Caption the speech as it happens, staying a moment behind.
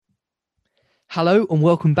Hello and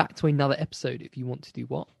welcome back to another episode If You Want to Do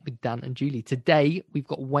What with Dan and Julie. Today we've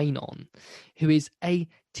got Wayne on, who is a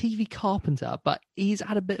TV carpenter, but he's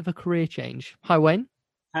had a bit of a career change. Hi Wayne.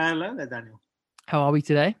 Hello there, Daniel. How are we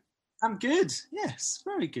today? I'm good. Yes,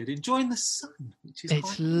 very good. Enjoying the sun, which is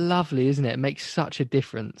It's lovely, isn't it? It makes such a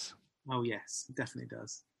difference. Oh yes, it definitely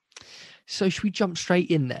does. So should we jump straight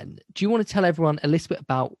in then? Do you want to tell everyone a little bit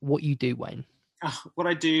about what you do, Wayne? What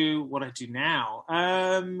I do now.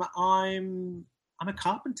 I'm a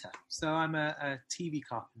carpenter, so I'm a TV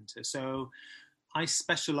carpenter. So I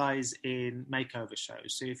specialise in makeover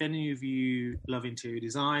shows. So if any of you love interior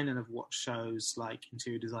design and have watched shows like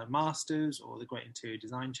Interior Design Masters or the Great Interior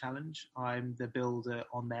Design Challenge, I'm the builder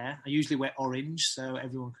on there. I usually wear orange so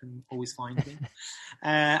everyone can always find me.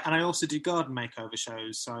 And I also do garden makeover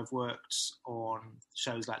shows. So I've worked on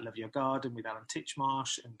shows like Love Your Garden with Alan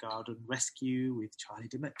Titchmarsh and Garden Rescue with Charlie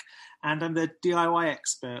Dimmock. And I'm the DIY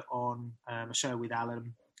expert on a show with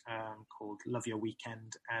Alan called Love Your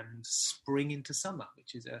Weekend and Spring into Summer,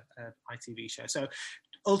 which is a ITV show. So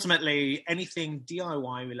ultimately, anything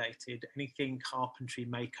DIY related, anything carpentry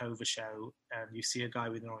makeover show, you see a guy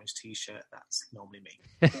with an orange t-shirt, that's normally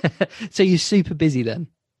me. So you're super busy then?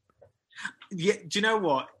 Yeah, do you know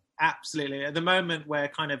what? Absolutely. At the moment, we're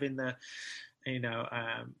kind of in the,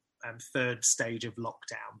 third stage of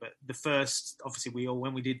lockdown. But the first, obviously,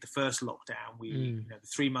 when we did the first lockdown, the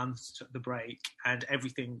 3 months took the break and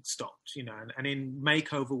everything stopped. And in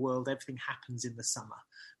makeover world, everything happens in the summer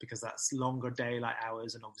because that's longer daylight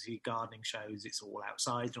hours, and obviously gardening shows, it's all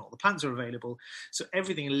outside and all the plants are available. So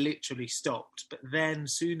everything literally stopped. But then,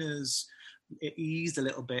 soon as it eased a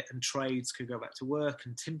little bit and trades could go back to work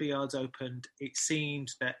and timber yards opened, it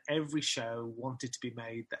seemed that every show wanted to be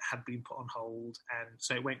made that had been put on hold, and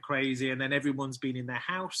so it went crazy. And then everyone's been in their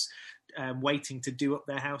house waiting to do up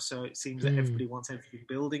their house, so it seems that everybody wants everything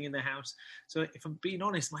building in their house. So if I'm being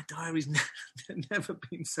honest, my diary's never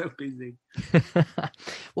been so busy.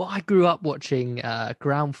 Well, I grew up watching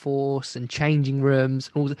Ground Force and Changing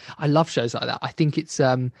Rooms and I love shows like that. I think it's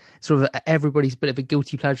sort of everybody's bit of a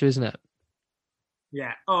guilty pleasure, isn't it?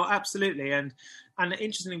 Yeah. Oh, absolutely. And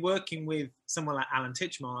interestingly, working with someone like Alan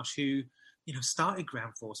Titchmarsh, who, started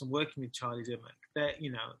Ground Force and working with Charlie Dimmock,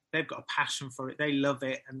 they've got a passion for it. They love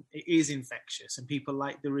it, and it is infectious, and people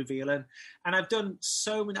like the reveal. And I've done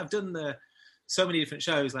so many different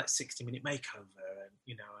shows like 60-Minute Makeover,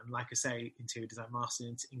 and like I say, Interior Design Master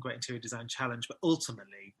and Great Interior Design Challenge. But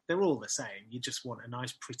ultimately, they're all the same. You just want a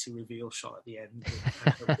nice, pretty reveal shot at the end.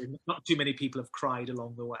 And not too many people have cried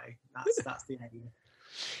along the way. That's the aim.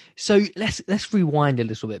 So let's rewind a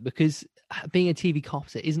little bit, because being a TV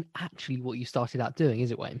carpenter isn't actually what you started out doing,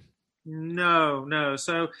 is it, Wayne? No.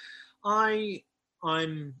 So I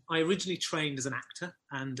originally trained as an actor,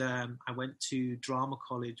 and I went to drama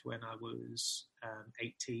college when I was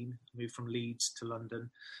 18. I moved from Leeds to London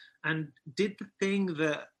and did the thing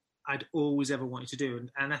that I'd always ever wanted to do.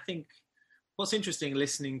 And I think what's interesting,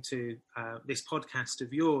 listening to this podcast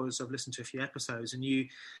of yours, I've listened to a few episodes, and you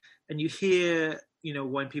hear,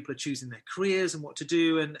 when people are choosing their careers and what to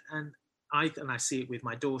do, and I see it with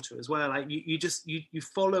my daughter as well. Like you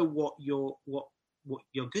follow what you're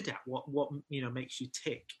good at, what makes you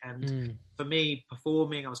tick. And for me,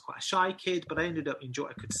 performing, I was quite a shy kid, but I ended up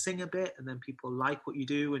enjoying. I could sing a bit, and then people like what you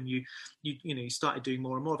do, and you started doing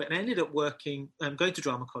more and more of it. And I ended up going to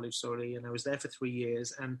drama college, and I was there for 3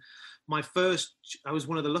 years. And I was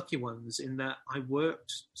one of the lucky ones in that I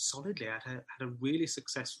worked solidly. I had a really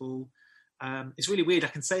successful. It's really weird. I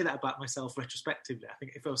can say that about myself retrospectively. I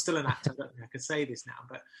think if I was still an actor, I don't think I could say this now.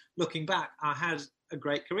 But looking back, I had a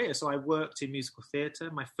great career. So I worked in musical theatre.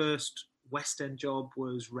 My first West End job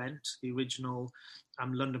was Rent, the original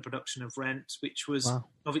London production of Rent, which was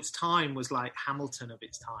of its time was like Hamilton of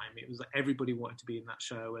its time. It was like everybody wanted to be in that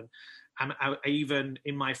show. And I even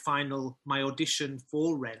in my audition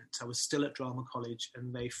for Rent, I was still at drama college,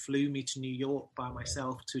 and they flew me to New York by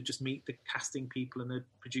myself to just meet the casting people and the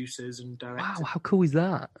producers and directors. Wow, how cool is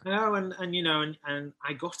that? And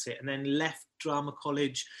I got it, and then left drama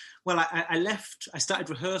college. Well, I started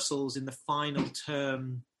rehearsals in the final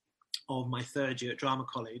term of my third year at drama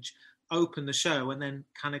college, opened the show, and then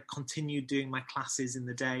kind of continued doing my classes in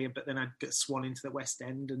the day, but then I'd get swan into the West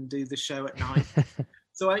End and do the show at night.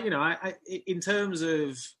 So I in terms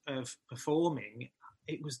of performing,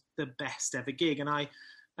 it was the best ever gig. And I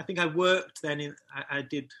think I worked then I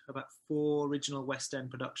did about 4 original West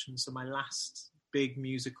End productions. So my last big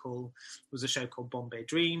musical was a show called Bombay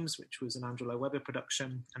Dreams, which was an Andrew Lloyd Webber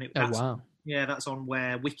production. And that's on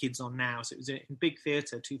where Wicked's on now. So it was in big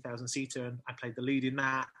theatre, 2,000 seater, and I played the lead in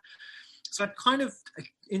that. So I kind of,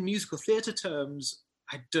 in musical theatre terms,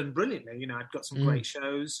 I'd done brilliantly. You know, I'd got some great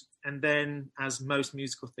shows. And then, as most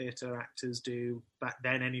musical theatre actors do back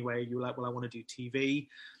then anyway, you were like, well, I want to do TV,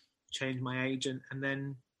 changed my agent, and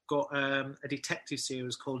then got a detective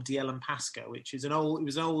series called DL and Pascoe, which is an old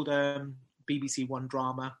BBC One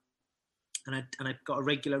drama. And I got a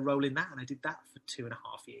regular role in that, and I did that for 2.5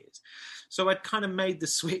 years. So I'd kind of made the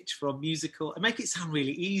switch from musical. I make it sound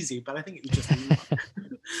really easy, but I think it was just luck,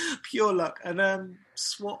 pure luck. And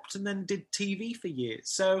swapped, and then did TV for years.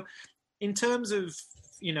 So in terms of,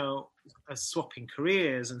 you know, swapping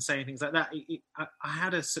careers and saying things like that, I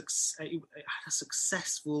had a successful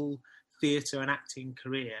theatre and acting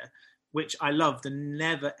career, which I loved, and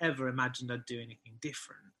never ever imagined I'd do anything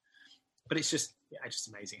different. But it's just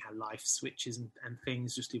amazing how life switches and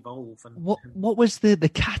things just evolve. And what was the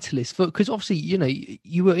catalyst for? Because obviously, you know,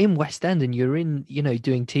 you were in West End and you're in, you know,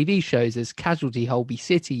 doing TV shows as Casualty, Holby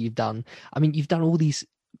City. You've done all these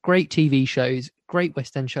great TV shows, great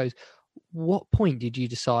West End shows. What point did you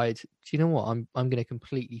decide, do you know what, I'm going to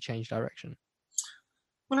completely change direction?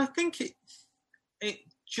 Well, I think it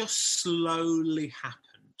just slowly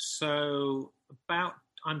happened. So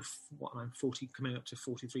I'm 40, coming up to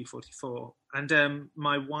 43, 44. And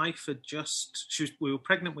my wife had we were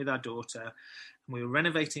pregnant with our daughter, and we were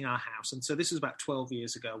renovating our house. And so this was about 12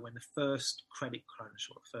 years ago when the first credit crunch,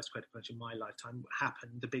 or the first credit crunch in my lifetime,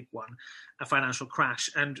 happened, the big one, a financial crash.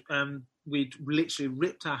 And we'd literally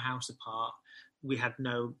ripped our house apart. We had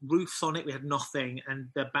no roofs on it. We had nothing. And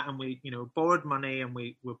we, you know, borrowed money, and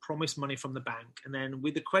we were promised money from the bank. And then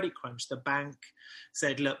with the credit crunch, the bank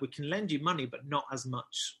said, look, we can lend you money, but not as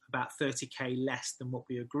much, about 30K less than what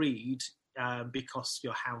we agreed, because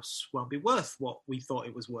your house won't be worth what we thought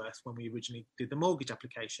it was worth when we originally did the mortgage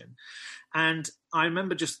application. And I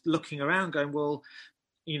remember just looking around going, well,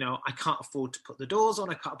 you know, I can't afford to put the doors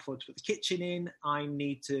on. I can't afford to put the kitchen in. I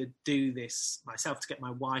need to do this myself to get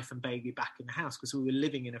my wife and baby back in the house, because we were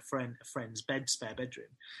living in a friend's spare bedroom.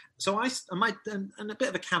 So and a bit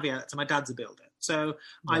of a caveat to my dad's a builder. So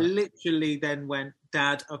yeah. I literally then went,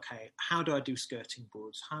 Dad, okay, how do I do skirting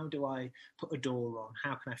boards? How do I put a door on?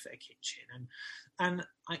 How can I fit a kitchen? And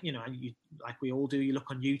I, you know, like we all do, you look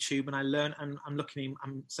on YouTube, and I learn, and I'm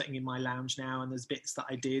sitting in my lounge now, and there's bits that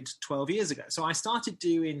I did 12 years ago. So I started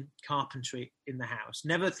doing carpentry in the house,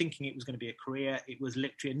 never thinking it was going to be a career. It was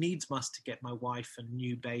literally a needs must to get my wife and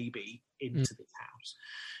new baby into this house,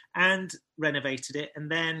 and renovated it. And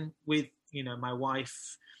then with, you know, my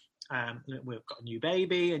wife, we've got a new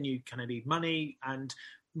baby, and you kind of need money, and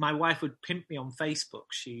my wife would pimp me on Facebook.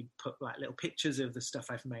 She'd put like little pictures of the stuff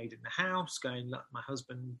I've made in the house, going, look, my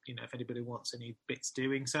husband, you know, if anybody wants any bits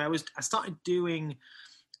doing. So I started doing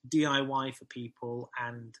DIY for people,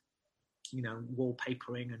 and, you know,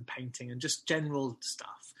 wallpapering and painting and just general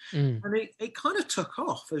stuff. And it kind of took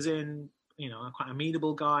off, as in, you know, I'm quite an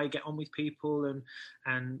amenable guy, get on with people,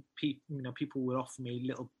 and people would offer me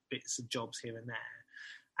little bits of jobs here and there.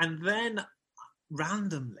 And then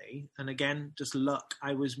randomly, and again, just luck,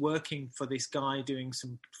 I was working for this guy doing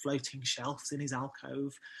some floating shelves in his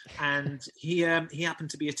alcove, and he happened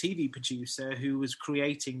to be a TV producer who was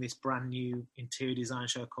creating this brand new interior design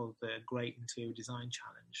show called the Great Interior Design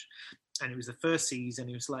Challenge. And it was the first season.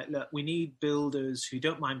 He was like, look, we need builders who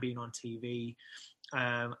don't mind being on TV.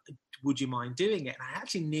 Would you mind doing it? And I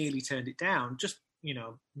actually nearly turned it down, just, you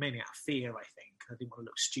know, mainly out of fear, I think. I didn't want to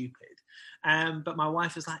look stupid. But my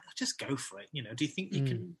wife was like, just go for it. You know, do you think you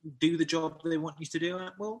can do the job they want you to do?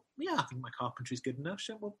 Well, yeah, I think my carpentry is good enough.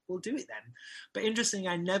 So we'll do it then. But interestingly,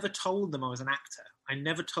 I never told them I was an actor. I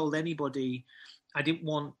never told anybody. I didn't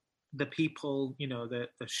want the people, you know, the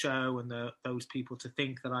show and those people to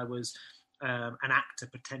think that I was an actor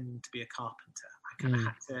pretending to be a carpenter. I kind of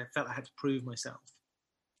felt I had to prove myself.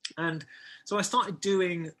 And so I started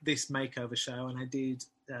doing this makeover show, and I did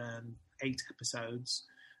 8 episodes.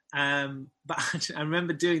 But I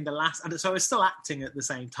remember doing the last, and so I was still acting at the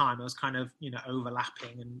same time. I was kind of, you know,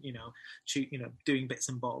 overlapping and, you know, doing bits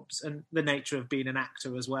and bobs, and the nature of being an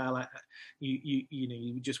actor as well.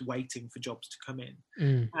 You were just waiting for jobs to come in.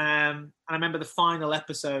 And I remember the final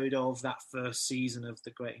episode of that first season of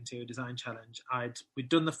the Great Interior Design Challenge. We'd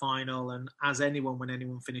done the final, and when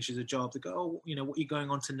anyone finishes a job, they go, "Oh, you know, what are you going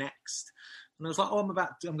on to next?" And I was like, "Oh, I'm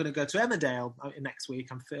going to go to Emmerdale next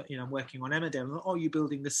week. I'm working on Emmerdale." And, "Oh, you're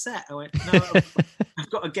building the set?" I went, "No, I've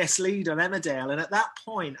got a guest lead on Emmerdale." And at that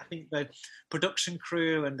point, I think the production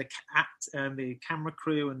crew and the camera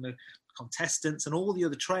crew and the contestants and all the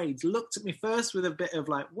other trades looked at me first with a bit of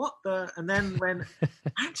like, what the? And then when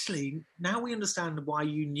actually now we understand why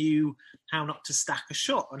you knew how not to stack a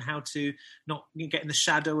shot and how to not get in the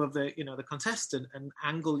shadow of the, the contestant and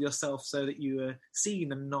angle yourself so that you were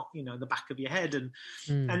seen and not, the back of your head. And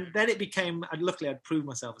then it became, luckily I'd proved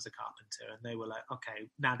myself as a carpenter, and they were like, okay,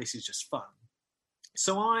 now this is just fun.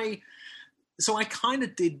 So I kind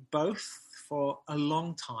of did both for a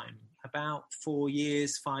long time, about 4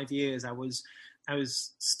 years, 5 years. I was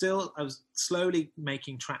slowly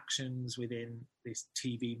making tractions within this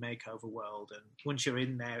TV makeover world. And once you're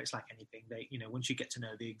in there, it's like anything. They, once you get to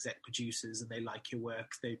know the exec producers and they like your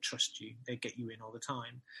work, they trust you, they get you in all the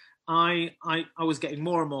time. I was getting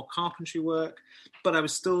more and more carpentry work, but I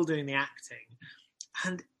was still doing the acting.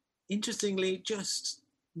 And interestingly, just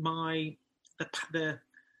the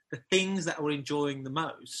things that I were enjoying the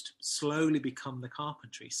most slowly become the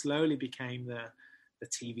carpentry, slowly became the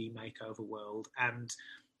TV makeover world. And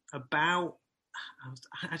I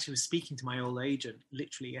actually was speaking to my old agent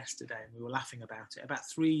literally yesterday, and we were laughing about it. About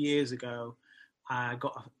 3 years ago, I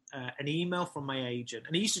got an email from my agent,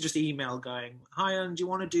 and he used to just email going, "Hi, Alan, do you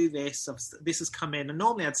want to do this? This has come in." And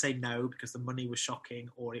normally I'd say no because the money was shocking,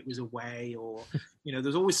 or it was away, or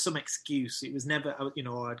there's always some excuse. It was never,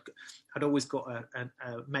 I'd always got a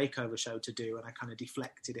makeover show to do, and I kind of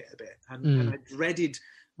deflected it a bit, and I dreaded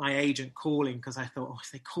my agent calling because I thought,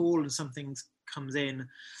 if they call and something comes in,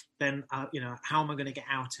 then how am I going to get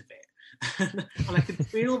out of it? And I could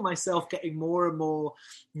feel myself getting more and more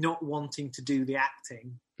not wanting to do the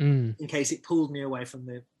acting in case it pulled me away from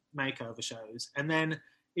the makeover shows. And then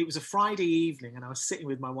it was a Friday evening, and I was sitting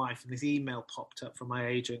with my wife, and this email popped up from my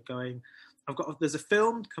agent going, there's a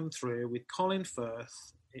film come through with Colin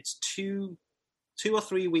Firth. It's two or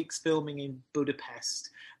 3 weeks filming in Budapest,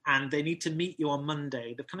 and they need to meet you on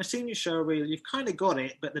Monday. They've kind of seen your show reel, you've kind of got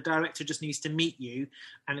it, but the director just needs to meet you,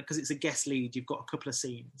 and because it's a guest lead, you've got a couple of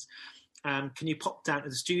scenes. Can you pop down to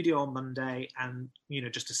the studio on Monday and,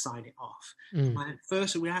 just to sign it off? My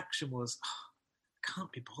first reaction was, I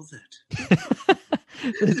can't be bothered.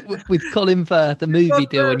 With Colin Firth, the movie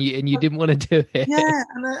deal, and you didn't want to do it. Yeah,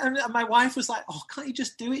 and my wife was like, can't you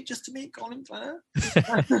just do it just to meet Colin Firth?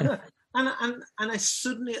 and I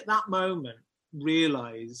suddenly at that moment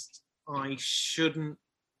realised I shouldn't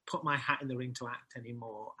put my hat in the ring to act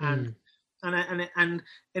anymore. And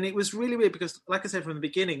it was really weird because, like I said from the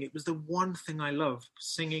beginning, it was the one thing I love.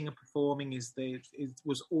 Singing and performing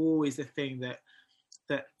was always the thing that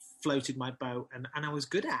floated my boat, and I was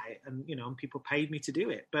good at it, and and people paid me to do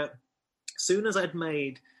it. But as soon as I'd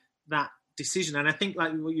made that decision, and I think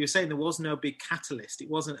like what you were saying, there was no big catalyst. It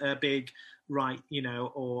wasn't a big I'm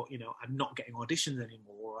not getting auditions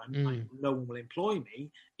anymore, and no one will employ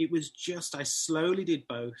me. It was just I slowly did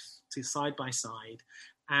both side by side,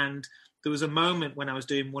 and there was a moment when I was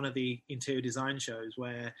doing one of the interior design shows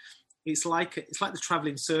where it's like the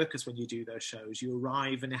traveling circus when you do those shows. You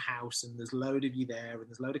arrive in a house and there's a load of you there, and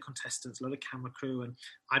there's a load of contestants, a load of camera crew, and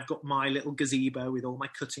I've got my little gazebo with all my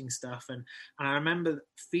cutting stuff. And I remember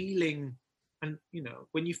feeling, and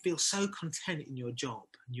when you feel so content in your job,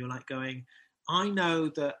 and you're like going, I know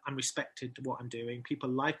that I'm respected for what I'm doing. People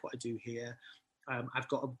like what I do here. I've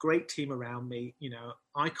got a great team around me.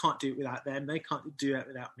 I can't do it without them. They can't do it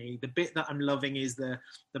without me. The bit that I'm loving is the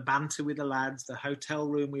banter with the lads, the hotel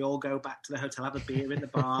room. We all go back to the hotel, have a beer in the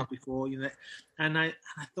bar before, And I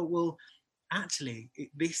thought, well, actually,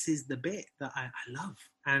 this is the bit that I love.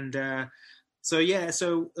 And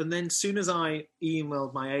and then as soon as I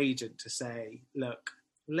emailed my agent to say, look,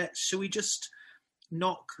 shall we just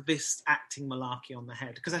knock this acting malarkey on the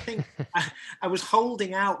head? Because I think I was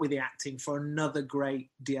holding out with the acting for another great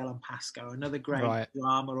DL and Pasco, another great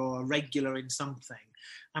drama, or a regular in something.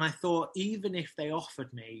 And I thought, even if they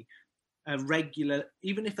offered me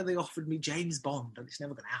even if they offered me James Bond, and it's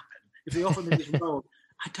never going to happen, if they offered me this role,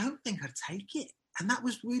 I don't think I'd take it. And that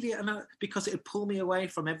was really, because it would pull me away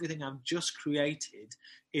from everything I've just created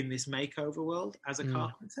in this makeover world as a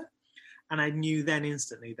carpenter. And I knew then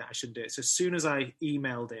instantly that I shouldn't do it. So as soon as I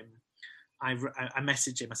emailed him, I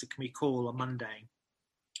messaged him. I said, can we call on Monday?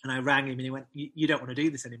 And I rang him, and he went, you don't want to do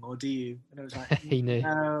this anymore, do you? And I was like, he knew.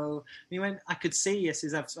 No. And he went, I could see, yes,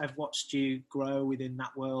 I've watched you grow within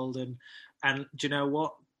that world. And do you know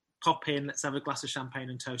what? Pop in, let's have a glass of champagne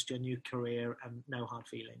and toast your new career, and no hard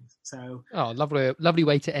feelings. So, lovely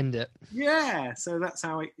way to end it. Yeah. So that's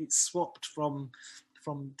how it swapped from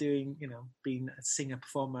doing, being a singer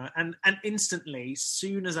performer, and instantly, as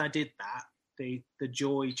soon as I did that, the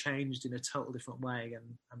joy changed in a total different way,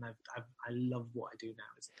 and I love what I do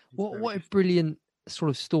now. What a brilliant sort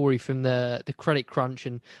of story from the credit crunch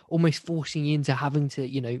and almost forcing you into having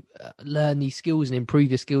to, learn these skills and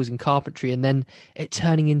improve your skills in carpentry, and then it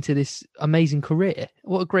turning into this amazing career.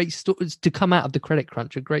 What a great story to come out of the credit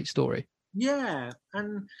crunch. A great story. Yeah,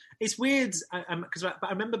 and it's weird because I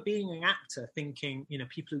remember being an actor thinking,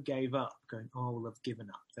 people who gave up, going, "Oh, well, they've given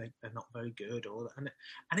up. They're not very good," and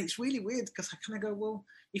it's really weird because I kind of go, "Well,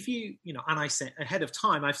 if you, and I said ahead of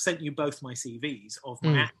time, I've sent you both my CVs of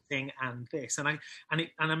my acting and this, and I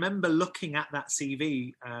remember looking at that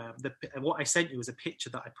CV. What I sent you was a picture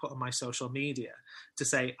that I put on my social media to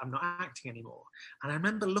say I'm not acting anymore, and I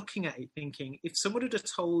remember looking at it thinking, if someone had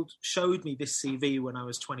showed me this CV when I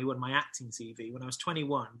was 21, my acting CV when I was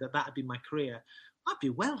 21, that had been my career, I'd be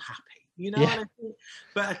well happy, Yeah.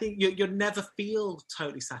 But I think you'll never feel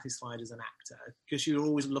totally satisfied as an actor because you're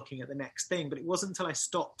always looking at the next thing. But it wasn't until I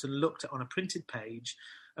stopped and looked at on a printed page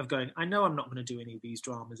of going, I know I'm not going to do any of these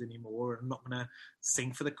dramas anymore. I'm not going to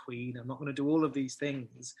sing for the Queen. I'm not going to do all of these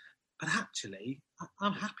things. But actually,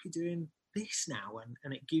 I'm happy doing this now,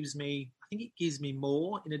 and it gives me, I think it gives me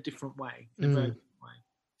more in a different way, in a very different way.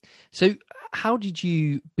 So how did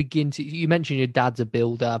you begin to, you mentioned your dad's a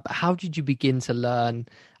builder, but how did you begin to learn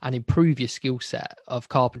and improve your skill set of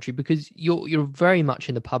carpentry? Because you're very much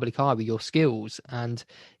in the public eye with your skills, and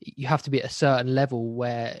you have to be at a certain level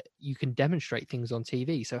where you can demonstrate things on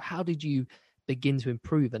TV. So how did you begin to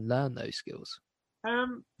improve and learn those skills?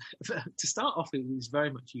 To start off, it was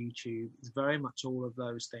very much YouTube. It's very much all of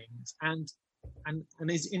those things, and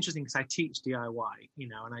it's interesting because I teach DIY,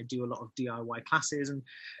 and I do a lot of DIY classes,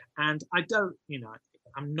 and I don't,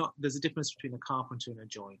 I'm not. There's a difference between a carpenter and a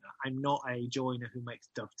joiner. I'm not a joiner who makes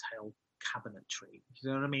dovetail cabinetry.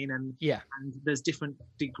 You know what I mean? And there's different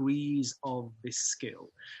degrees of this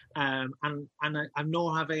skill, and I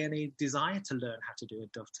nor have any desire to learn how to do a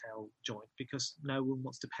dovetail joint because no one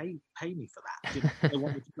wants to pay me for that. They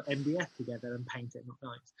want me to put MDF together and paint it, not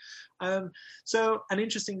nice. And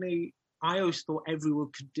interestingly, I always thought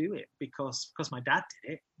everyone could do it because my dad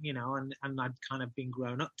did it, and I'd kind of been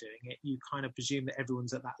grown up doing it. You kind of presume that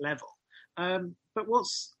everyone's at that level.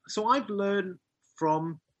 So I've learned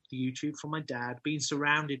from the YouTube, from my dad, being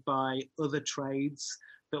surrounded by other trades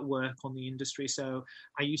that work on the industry. So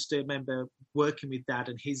I used to remember working with dad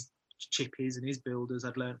and his chippies and his builders.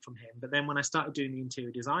 I'd learned from him. But then when I started doing the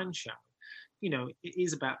interior design show, it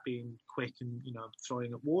is about being quick and,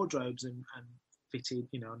 throwing up wardrobes and fitted,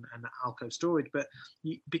 and alcove storage. But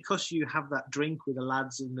because you have that drink with the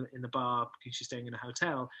lads in the bar because you're staying in a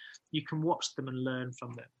hotel, you can watch them and learn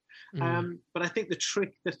from them. But I think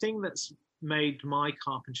the thing that's made my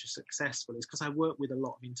carpentry successful is because I work with a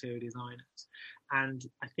lot of interior designers, and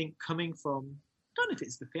I think coming from, I don't know if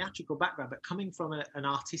it's the theatrical background, but coming from an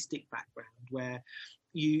artistic background where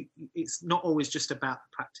it's not always just about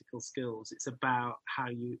practical skills. It's about how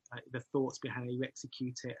the thoughts behind how you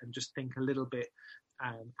execute it, and just think a little bit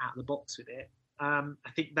out of the box with it. I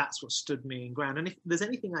think that's what stood me in ground. And if there's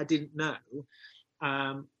anything I didn't know,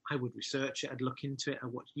 I would research it. I'd look into it.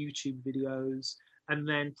 I'd watch YouTube videos, and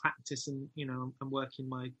then practice. And and work in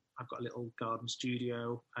I've got a little garden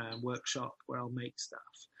studio workshop where I'll make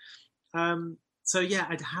stuff. So yeah,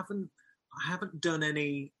 I haven't done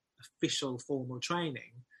any official formal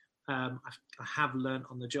training. I have learned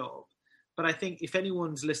on the job, but I think if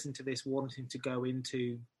anyone's listening to this wanting to go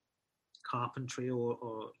into carpentry or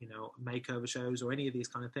makeover shows or any of these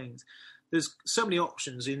kind of things, there's so many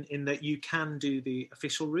options in that you can do the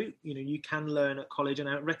official route. You can learn at college, and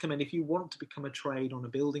I recommend if you want to become a trade on a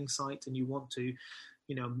building site and you want to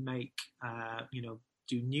make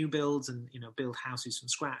do new builds and build houses from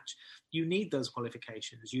scratch, you need those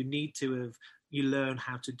qualifications. You need to learn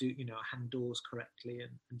how to do hand doors correctly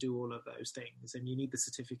and do all of those things, and you need the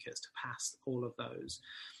certificates to pass all of those.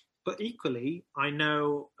 But equally, I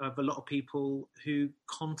know of a lot of people who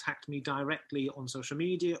contact me directly on social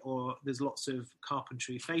media, or there's lots of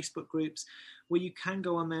carpentry Facebook groups where you can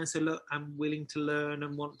go on there and say, look, I'm willing to learn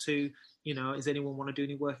and want to, does anyone want to do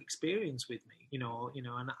any work experience with me?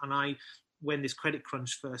 And I, when this credit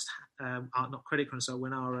crunch first, not credit crunch, so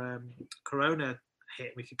when our Corona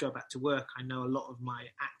hit, we could go back to work. I know a lot of my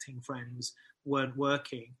acting friends weren't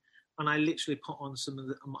working. And I literally put on some of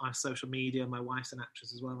my social media, my wife's an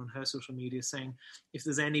actress as well, on her social media, saying, if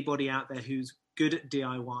there's anybody out there who's good at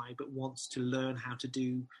DIY but wants to learn how to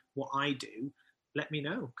do what I do, let me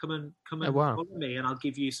know. Come and follow me, and I'll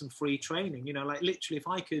give you some free training. Like literally, if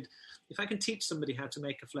I can teach somebody how to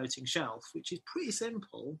make a floating shelf, which is pretty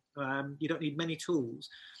simple, you don't need many tools,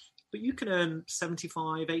 but you can earn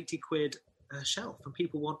 75, 80 quid a shelf, and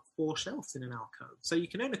people want 4 shelves in an alcove. So you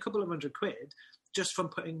can earn a couple of £100 just from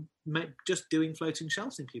just doing floating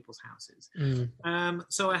shelves in people's houses.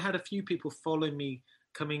 So I had a few people following me,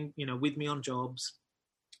 coming, with me on jobs,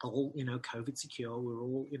 all, COVID secure. We were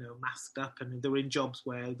all, masked up, and they were in jobs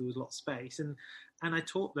where there was a lot of space. And I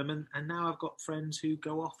taught them, and now I've got friends who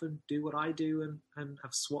go off and do what I do, and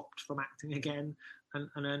have swapped from acting again and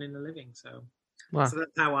earning a living. So. Wow. So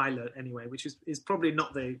that's how I learned anyway, which is probably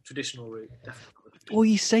not the traditional route. Definitely. Well,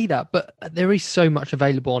 you say that, but there is so much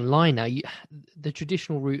available online now. The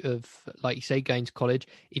traditional route of, like you say, going to college,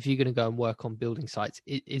 if you're going to go and work on building sites,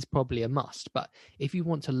 it is probably a must. But if you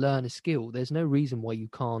want to learn a skill, there's no reason why you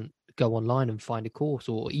can't go online and find a course,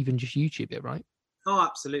 or even just YouTube it, right? Oh,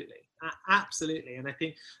 absolutely. Absolutely. And I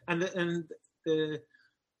think,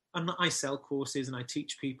 and I sell courses and I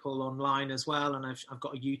teach people online as well. And I've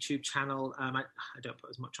got a YouTube channel. I don't put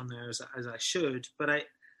as much on there as I should, but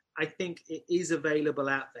I think it is available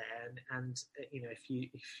out there. And if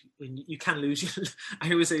you can lose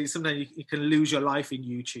I always say sometimes you can lose your life in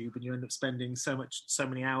YouTube, and you end up spending so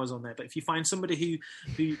many hours on there. But if you find somebody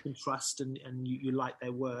who you can trust, and you like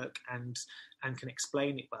their work, and can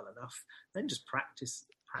explain it well enough, then just practice.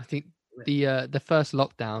 I think the first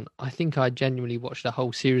lockdown, I think I genuinely watched a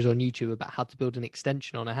whole series on YouTube about how to build an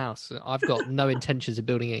extension on a house. I've got no intentions of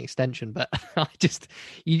building an extension, but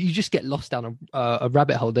you just get lost down a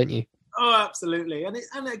rabbit hole, don't you? Oh, absolutely.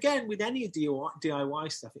 And again, with any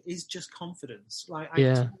DIY stuff, it is just confidence. Like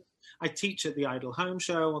I teach at the Idle Home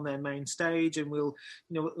Show on their main stage, and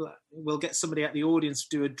we'll get somebody at the audience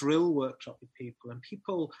to do a drill workshop with people, and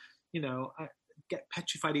people, get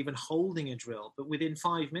petrified even holding a drill, but within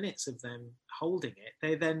 5 minutes of them holding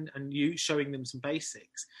it, and you showing them some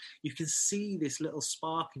basics, you can see this little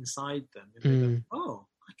spark inside them, and they go, oh,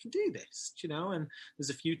 I can do this, and there's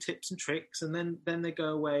a few tips and tricks, and then they go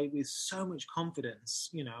away with so much confidence,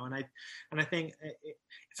 and I think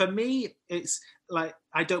for me, it's like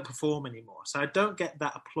I don't perform anymore, so I don't get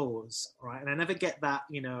that applause, right, and I never get that,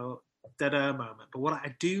 da-da moment. But what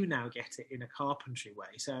I do now get it in a carpentry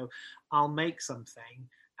way. So I'll make something,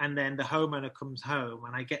 and then the homeowner comes home,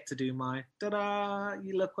 and I get to do my da-da,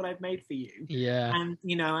 you look what I've made for you. Yeah. And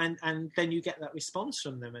and then you get that response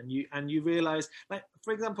from them, and you realize, like,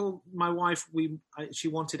 for example, my wife, she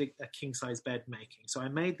wanted a king size bed making, so I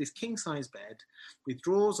made this king size bed with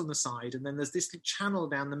drawers on the side, and then there's this channel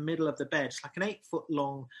down the middle of the bed. It's like an 8-foot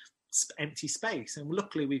long empty space, and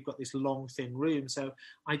luckily we've got this long thin room, so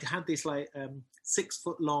I had this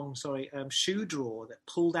 6-foot long shoe drawer that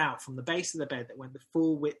pulled out from the base of the bed that went the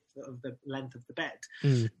full width of the length of the bed,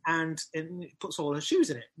 and it puts all her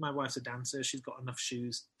shoes in it. My wife's a dancer, she's got enough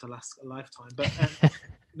shoes to last a lifetime, but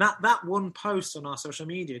that one post on our social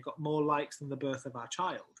media got more likes than the birth of our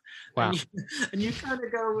child. Wow. And you kind of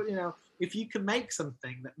go, if you can make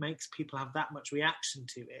something that makes people have that much reaction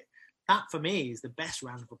to it, that for me is the best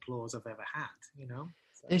round of applause I've ever had,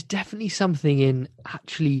 So. There's definitely something in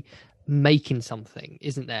actually making something,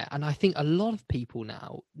 isn't there? And I think a lot of people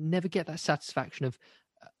now never get that satisfaction of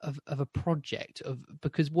a project,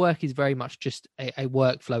 because work is very much just a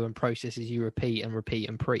workflow and processes you repeat and repeat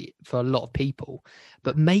and repeat for a lot of people.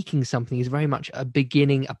 But making something is very much a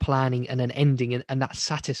beginning, a planning, and an ending, and that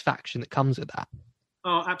satisfaction that comes with that.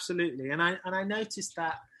 Oh, absolutely. And I noticed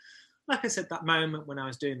that, like I said, that moment when I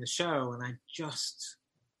was doing the show, and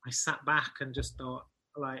I sat back and just thought,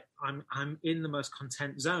 like, I'm in the most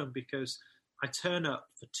content zone, because I turn up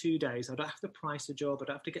for 2 days. I don't have to price a job. I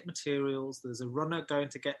don't have to get materials. There's a runner going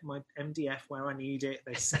to get my MDF where I need it.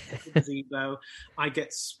 They set up the gazebo. I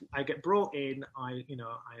get brought in. I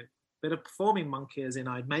bit of performing monkey, as in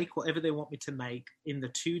I make whatever they want me to make in the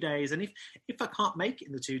 2 days. And if I can't make it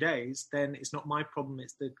in the 2 days, then it's not my problem.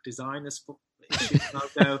 It's the designer's issue. And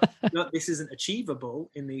I'll go, look, this isn't achievable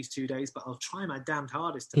in these 2 days, but I'll try my damned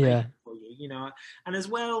hardest to make it for you. And as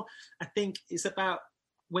well, I think it's about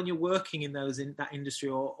when you're working in that industry,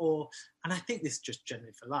 or and I think this is just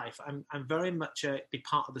generally for life. I'm very much be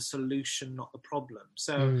part of the solution, not the problem.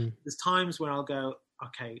 So there's times where I'll go,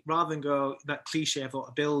 okay, rather than go that cliche of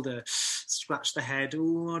a builder, scratch the head,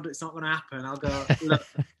 oh, it's not going to happen. I'll go, look,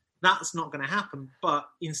 that's not going to happen. But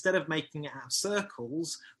instead of making it out of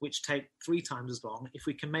circles, which take 3 times as long, if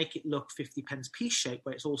we can make it look 50 pence piece shape,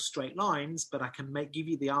 where it's all straight lines, but I can give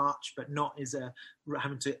you the arch, but not as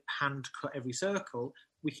having to hand cut every circle,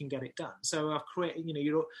 we can get it done. So I've created,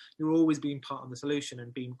 you're always being part of the solution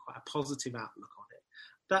and being quite a positive outlook on it.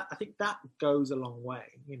 That, I think that goes a long way,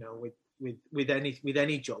 with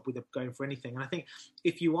any job, with going for anything. And I think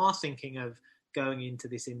if you are thinking of going into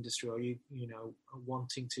this industry, or you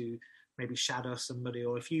wanting to maybe shadow somebody,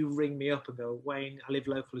 or if you ring me up and go, Wayne, I live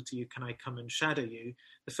locally to you, can I come and shadow you?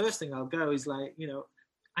 The first thing I'll go is like,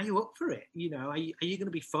 are you up for it? You know, are you going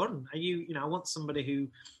to be fun? Are you, I want somebody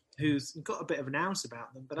who's got a bit of an ounce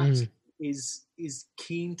about them, but actually is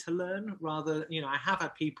keen to learn. Rather, I have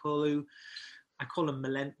had people who I call them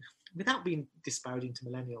without being disparaging to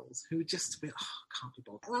millennials, who just a bit, can't be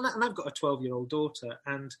bothered. And I've got a 12-year-old daughter,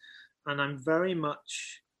 and I'm very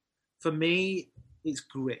much, for me, it's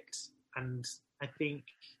grit. And I think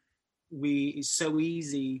it's so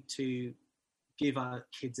easy to give our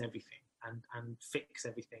kids everything and fix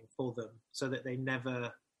everything for them so that they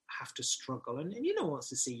never have to struggle. And no one wants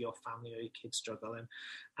to see your family or your kids struggle.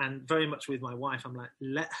 And very much with my wife, I'm like,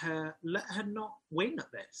 let her not win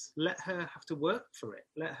at this. Let her have to work for it.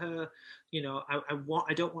 Let her,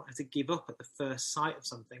 I don't want her to give up at the first sight of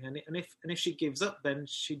something. And if she gives up, then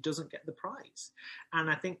she doesn't get the prize.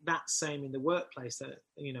 And I think that's same in the workplace, that,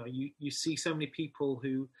 you see so many people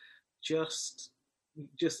who just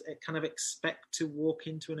kind of expect to walk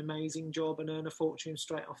into an amazing job and earn a fortune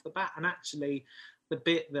straight off the bat. And actually, the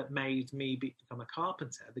bit that made me become a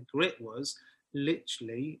carpenter, the grit, was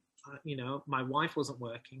literally, my wife wasn't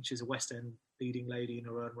working. She's a West End leading lady in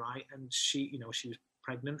her own right. And she was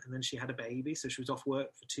pregnant, and then she had a baby. So she was off work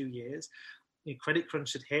for 2 years. The credit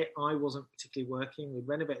crunch had hit. I wasn't particularly working. We'd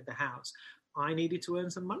renovated the house. I needed to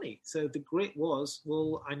earn some money. So the grit was,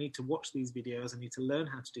 well, I need to watch these videos. I need to learn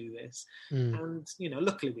how to do this. And,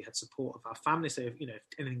 luckily we had support of our family. So, if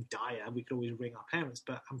anything dire, we could always ring our parents,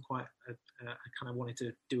 but I kind of wanted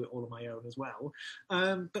to do it all on my own as well.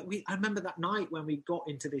 But I remember that night when we got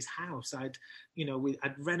into this house, I'd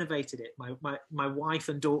renovated it. My wife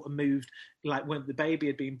and daughter moved, like when the baby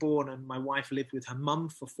had been born, and my wife lived with her mum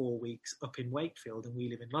for 4 weeks up in Wakefield, and we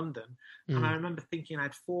live in London. And I remember thinking I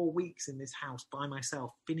had 4 weeks in this house by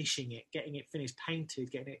myself, finishing it, getting it finished, painted,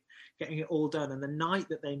 getting it all done. And the night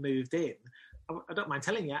that they moved in, I don't mind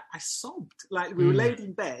telling you, I sobbed. Like, we were laid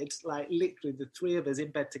in bed, like literally the three of us in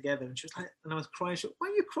bed together, and she was like, and I was crying. She went, "Why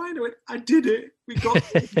are you crying?" I went, "I did it. We got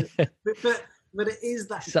it." But it is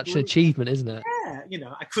that such an achievement, isn't it?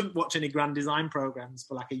 Yeah, I couldn't watch any grand design programs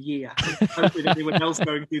for like a year. I couldn't cope with anyone else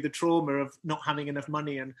going through the trauma of not having enough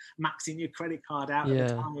money and maxing your credit card out at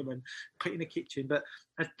the time and putting a kitchen. But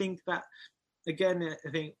I think that, again, I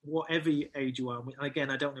think whatever age you are, again,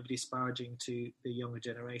 I don't want to be disparaging to the younger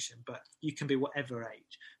generation, but you can be whatever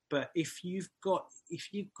age. But if you've got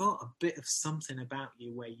a bit of something about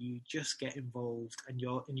you where you just get involved and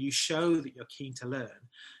you show that you're keen to learn,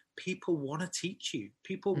 people want to teach you.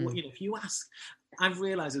 People, if you ask, I've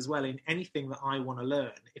realized as well, in anything that I want to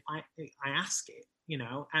learn, if I ask it,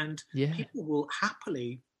 and people will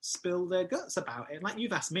happily spill their guts about it. Like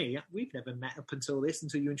you've asked me, we've never met up until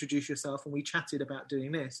you introduced yourself and we chatted about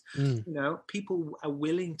doing this. People are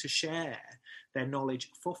willing to share their knowledge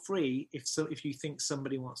for free if you think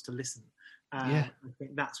somebody wants to listen. I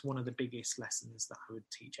think that's one of the biggest lessons that I would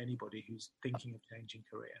teach anybody who's thinking of changing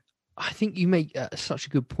career. I think you make such a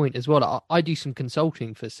good point as well. I do some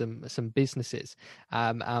consulting for some businesses,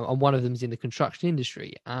 and one of them is in the construction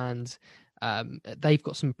industry, and they've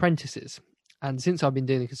got some apprentices. And since I've been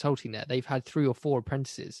doing the consulting there, they've had 3 or 4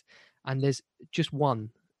 apprentices, and there's just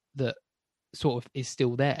one that sort of is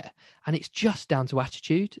still there. And it's just down to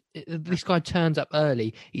attitude. This guy turns up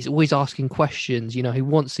early. He's always asking questions. He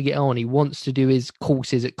wants to get on. He wants to do his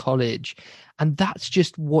courses at college. And that's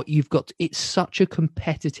just what you've got. It's such a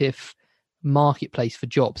competitive marketplace for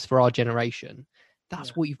jobs for our generation.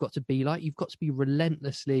 That's what you've got to be like. You've got to be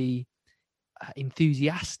relentlessly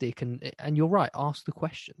enthusiastic. And you're right, ask the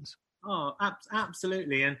questions. Oh,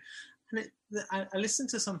 absolutely. And I listened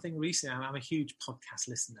to something recently. I'm a huge podcast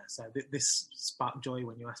listener, so this sparked joy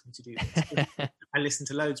when you asked me to do this. I listen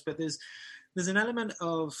to loads, but there's an element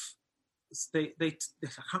of I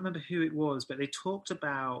can't remember who it was, but they talked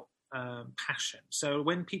about passion. So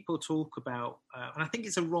when people talk about, and I think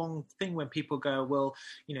it's a wrong thing when people go, well,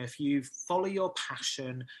 if you follow your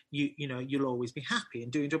passion, you'll always be happy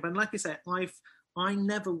and doing a job. And like I said, I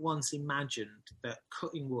never once imagined that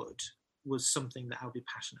cutting wood was something that I would be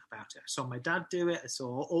passionate about it. I saw my dad do it. I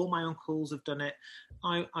saw all my uncles have done it.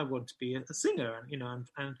 I want to be a singer,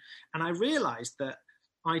 and I realised that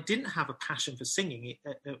I didn't have a passion for singing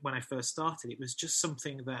when I first started. It was just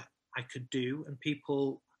something that I could do, and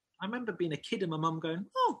people. I remember being a kid and my mum going,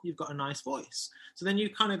 "Oh, you've got a nice voice." So then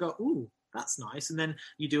you kind of go, "Ooh, that's nice." And then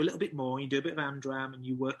you do a little bit more, you do a bit of Amdram, and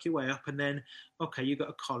you work your way up. And then, okay, you go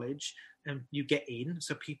to college and you get in,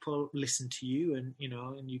 so people listen to you, and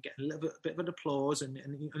and you get a little bit of an applause, and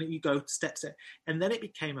you go step. And then it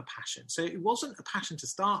became a passion. So it wasn't a passion to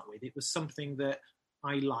start with. It was something that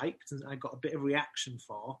I liked and I got a bit of reaction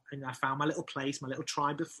for, and I found my little place, my little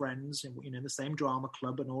tribe of friends, and the same drama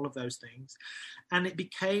club and all of those things, and it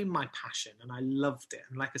became my passion, and I loved it.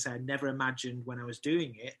 And like I said, I never imagined when I was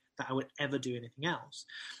doing it that I would ever do anything else.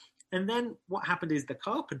 And then what happened is the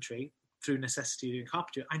carpentry, through necessity doing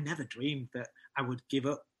carpentry, I never dreamed that I would give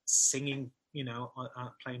up singing,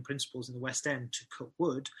 playing principals in the West End to cut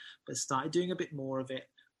wood, but started doing a bit more of it,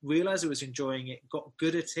 realised I was enjoying it, got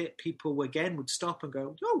good at it. People, again, would stop and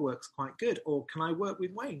go, your work's quite good, or can I work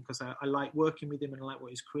with Wayne? Because I like working with him and I like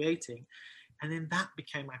what he's creating. And then that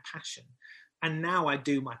became my passion. And now I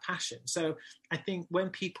do my passion. So I think when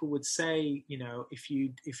people would say, if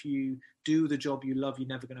you do the job you love, you're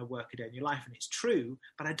never going to work a day in your life. And it's true,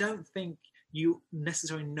 but I don't think you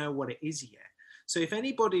necessarily know what it is yet. So if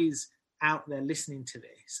anybody's out there listening to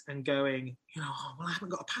this and going, I haven't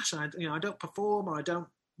got a passion. I don't perform, or I don't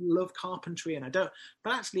love carpentry, and I don't.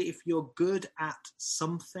 But actually, if you're good at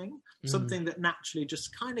something that naturally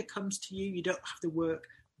just kind of comes to you, you don't have to work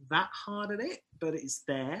that hard at it, but it's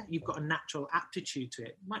there. You've got a natural aptitude to it.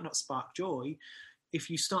 It might not spark joy. If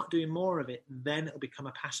you start doing more of it, then it'll become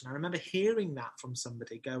a passion. I remember hearing that from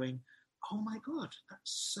somebody going, oh my God,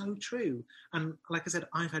 that's so true. And like I said,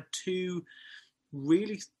 I've had 2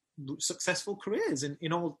 really successful careers in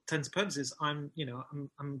all intents and purposes. I've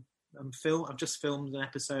just filmed an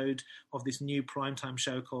episode of this new primetime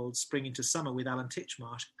show called Spring into Summer with Alan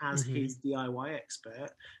Titchmarsh as his DIY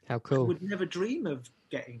expert. How cool. I would never dream of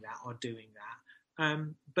getting that or doing that.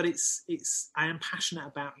 But I am passionate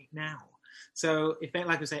about it now. So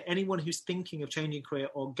like I say, anyone who's thinking of changing career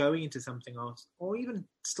or going into something else, or even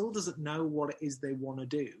still doesn't know what it is they want to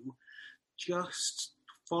do, just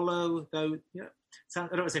follow those, I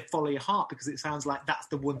don't want to say follow your heart, because it sounds like that's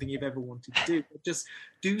the one thing you've ever wanted to do. But just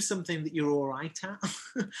do something that you're all right at.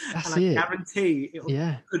 That's and I guarantee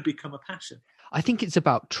it could become a passion. I think it's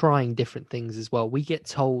about trying different things as well. We get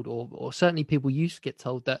told, or certainly people used to get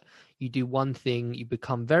told, that you do one thing, you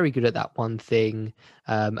become very good at that one thing,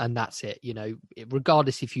 and that's it.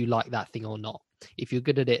 Regardless if you like that thing or not. If you're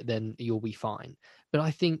good at it, then you'll be fine. But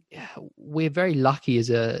I think we're very lucky as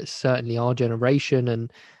certainly our generation,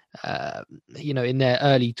 and in their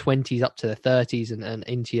early 20s up to their 30s and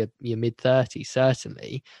into your mid 30s,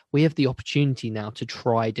 certainly we have the opportunity now to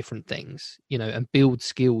try different things, and build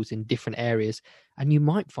skills in different areas, and you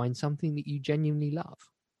might find something that you genuinely love.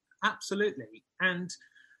 Absolutely. And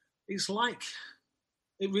it's like,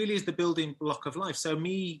 it really is the building block of life. So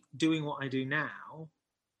me doing what I do now,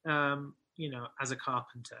 as a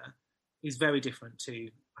carpenter, is very different to,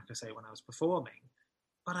 like I say, when I was performing.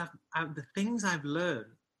 But the things I've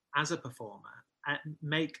learned as a performer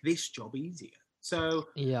make this job easier. So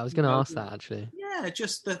yeah, I was going to ask that actually. Yeah,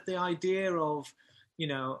 just the idea of,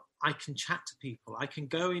 I can chat to people. I can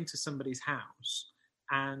go into somebody's house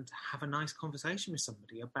and have a nice conversation with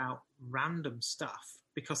somebody about random stuff,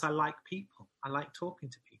 because I like people. I like talking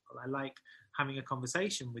to people. I like having a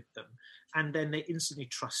conversation with them. And then they instantly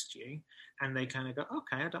trust you, and they kind of go,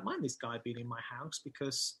 okay, I don't mind this guy being in my house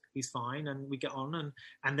because he's fine, and we get on.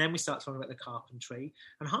 And then we start talking about the carpentry.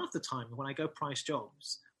 And half the time when I go price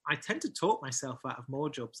jobs, I tend to talk myself out of more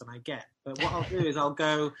jobs than I get. But what I'll do is I'll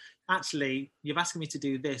go, actually, you've asked me to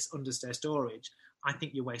do this understair storage. I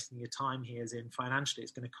think you're wasting your time here, as in financially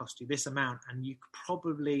it's going to cost you this amount, and you're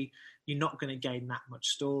not going to gain that much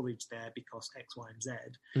storage there because X, Y, and Z.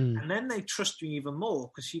 And then they trust you even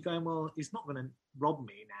more, because you're going, well, he's not going to rob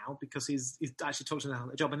me now because he's actually talking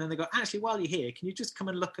about the job. And then they go, actually, while you're here, can you just come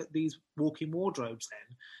and look at these walk-in wardrobes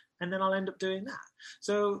then? And then I'll end up doing that.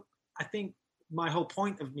 So I think my whole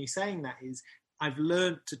point of me saying that is I've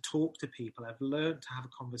learned to talk to people. I've learned to have a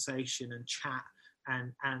conversation and chat.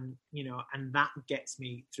 And that gets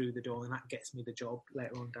me through the door, and that gets me the job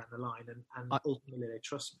later on down the line, and ultimately they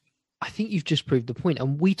trust me. I think you've just proved the point,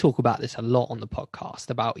 and we talk about this a lot on the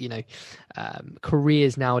podcast about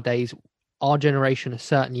careers nowadays. Our generation are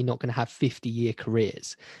certainly not going to have 50-year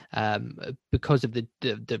careers because of the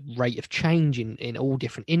rate of change in all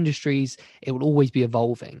different industries. It will always be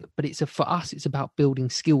evolving, but for us, it's about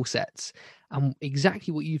building skill sets, and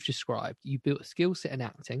exactly what you've described. You built a skill set in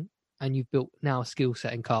acting, and you've built now a skill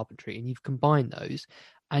set in carpentry, and you've combined those,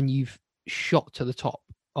 and you've shot to the top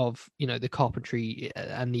of the carpentry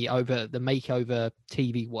and the makeover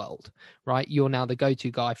TV world, right? You're now the go-to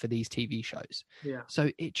guy for these TV shows. Yeah. So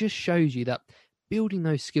it just shows you that building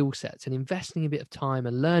those skill sets and investing a bit of time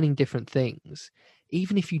and learning different things,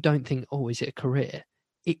 even if you don't think, oh, is it a career?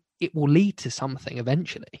 It will lead to something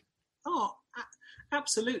eventually. Oh,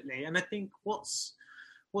 absolutely. And I think what's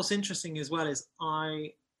interesting as well is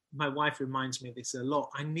my wife reminds me of this a lot.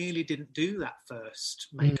 I nearly didn't do that first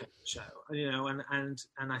makeup show, and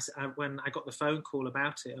when I got the phone call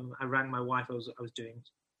about it, I rang my wife. I was doing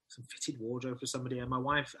some fitted wardrobe for somebody, and I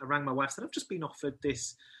rang my wife, said, I've just been offered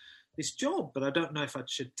this job, but I don't know if I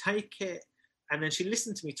should take it. And then she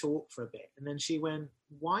listened to me talk for a bit, and then she went,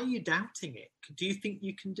 why are you doubting it? Do you think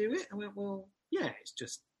you can do it? I went, well, yeah, it's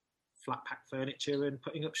just flat pack furniture and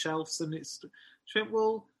putting up shelves, and she went,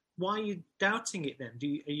 well, why are you doubting it then?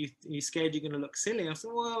 Are you scared you're going to look silly? I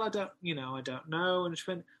said, well, I don't know. And she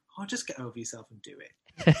went, oh, just get over yourself and do it.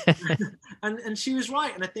 and she was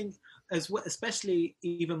right. And I think especially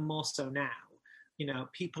even more so now,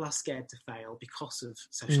 people are scared to fail because of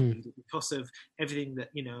social media, because of everything that,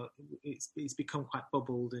 it's become quite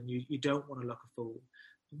bubbled, and you don't want to look a fool.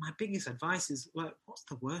 My biggest advice is, like, what's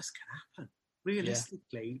the worst can happen?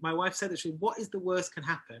 Realistically, my wife said that what is the worst can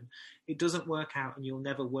happen? It doesn't work out and you'll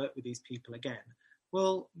never work with these people again.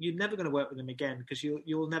 Well, you're never going to work with them again, because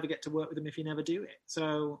you'll never get to work with them if you never do it.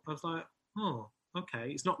 So I was like, oh,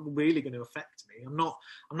 okay, it's not really going to affect me. I'm not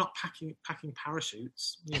packing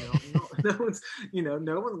parachutes. No one's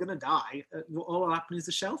going to die. All will happen is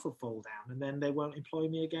the shelf will fall down, and then they won't employ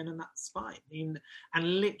me again, and that's fine.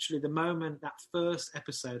 And literally, the moment that first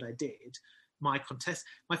episode I did, my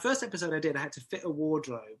first episode I did, I had to fit a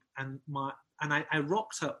wardrobe, and I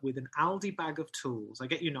rocked up with an Aldi bag of tools. I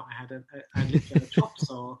get you not. I had a chop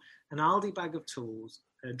saw, an Aldi bag of tools,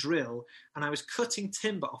 a drill, and I was cutting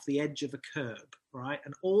timber off the edge of a curb, right?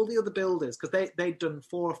 And all the other builders, because they'd done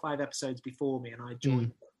 4 or 5 episodes before me, and I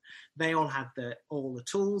joined them. They all had all the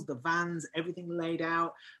tools, the vans, everything laid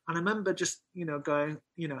out. And I remember just, going,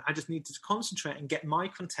 I just need to concentrate and get my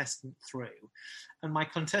contestant through. And my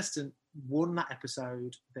contestant won that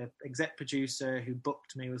episode. The exec producer who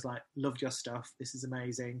booked me was like, "Love your stuff. This is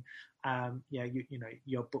amazing.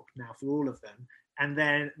 You're booked now for all of them." And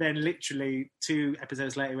then literally 2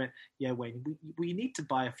 episodes later, he went, "Yeah, Wayne, we need to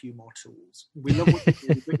buy a few more tools. We love what you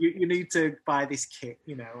do, but you need to buy this kit,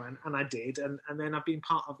 And I did. And then I've been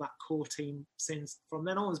part of that core team since from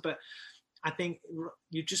then onwards. But I think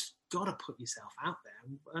you just got to put yourself out there.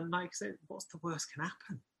 And like I said, what's the worst can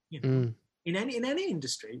happen? In any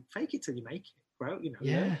industry, fake it till you make it. Bro,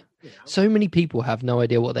 yeah. So many people have no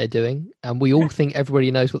idea what they're doing, and we all think everybody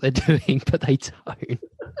knows what they're doing, but they don't.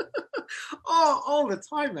 Oh, all the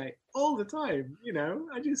time, mate. All the time.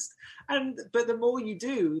 But the more you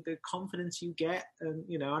do, the confidence you get, and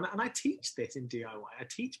I teach this in DIY. I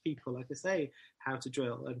teach people, like I say, how to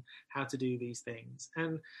drill and how to do these things.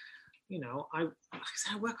 And I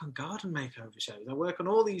work on garden makeover shows. I work on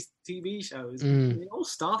all these TV shows. And they all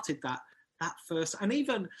started that first, and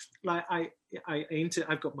even like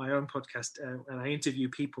I've got my own podcast, and I interview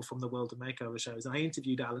people from the world of makeover shows. And I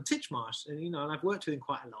interviewed Alan Titchmarsh, and I've worked with him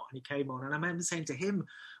quite a lot. And he came on, and I remember saying to him,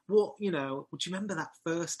 "What, would you remember that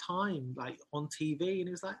first time, like on TV?" And he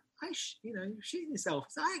was like, "You're shitting yourself."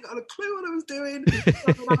 So I ain't got a clue what I was doing.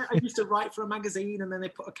 I used to write for a magazine, and then they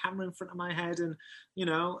put a camera in front of my head, and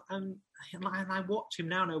I watch him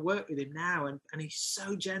now, and I work with him now, and he's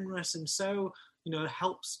so generous and so.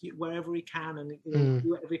 Helps you wherever he can, and do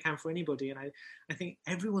whatever he can for anybody. And I think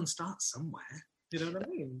everyone starts somewhere. You know what I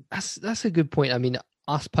mean? That's a good point. I mean,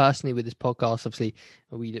 us personally with this podcast, obviously,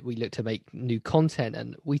 we look to make new content,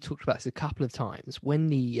 and we talked about this a couple of times. When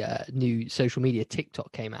the new social media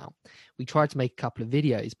TikTok came out, we tried to make a couple of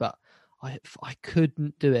videos, but I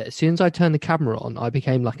couldn't do it. As soon as I turned the camera on, I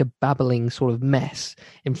became like a babbling sort of mess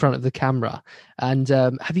in front of the camera. And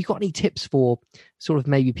have you got any tips for sort of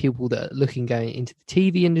maybe people that are looking going into the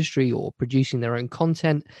TV industry or producing their own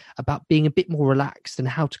content about being a bit more relaxed and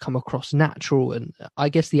how to come across natural? And I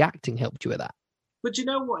guess the acting helped you with that. But you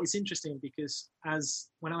know what? It's interesting because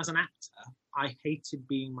when I was an actor, I hated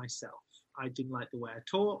being myself. I didn't like the way I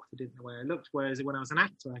talked. I didn't like the way I looked. Whereas when I was an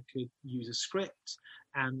actor, I could use a script,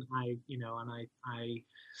 and I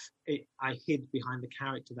hid behind the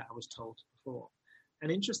character that I was told before.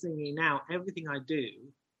 And interestingly, now everything I do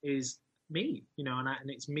is me, and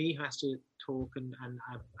it's me who has to talk, and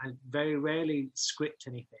I very rarely script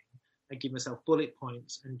anything. I give myself bullet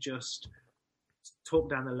points and just talk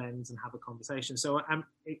down the lens and have a conversation. So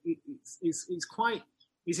it's quite.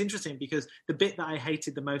 It's interesting because the bit that I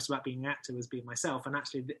hated the most about being an actor was being myself. And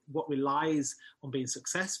actually what relies on being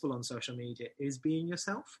successful on social media is being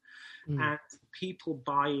yourself. And people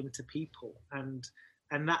buy into people. And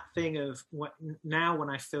that thing of now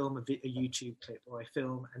when I film a YouTube clip, or I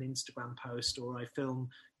film an Instagram post, or I film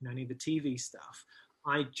any of the TV stuff,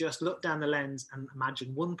 I just look down the lens and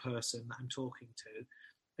imagine one person that I'm talking to.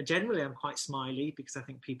 generally I'm quite smiley because I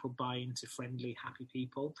think people buy into friendly, happy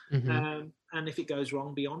people. Hmm. And if it goes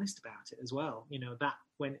wrong, be honest about it as well. That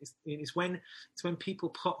when it's when people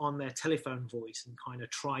put on their telephone voice and kind of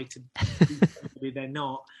try to be somebody they're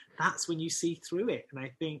not. That's when you see through it. And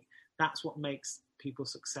I think that's what makes people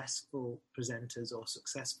successful presenters or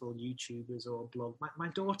successful YouTubers or blog. My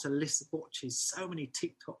daughter watches so many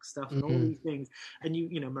TikTok stuff and all Mm. these things,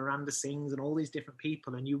 and Miranda sings and all these different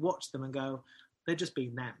people, and you watch them and go, they're just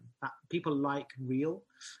being them. That people like real.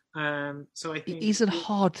 So I It think is a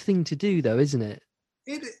hard thing to do, though, isn't it?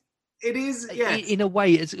 it it is, yes. In a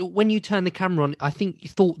way, it's when you turn the camera on, I think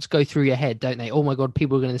thoughts go through your head, don't they? Oh my god,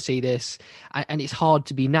 people are going to see this, and it's hard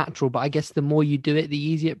to be natural. But I guess the more you do it, the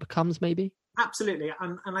easier it becomes, maybe. Absolutely,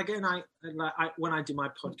 and again, when I do my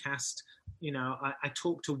podcast, I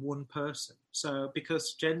talk to one person. So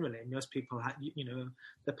because generally most people,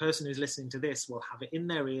 the person who's listening to this will have it in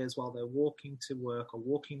their ears while they're walking to work or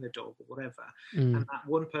walking the dog or whatever, and Mm. that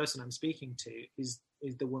one person I'm speaking to is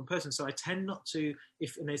the one person. So I tend not to,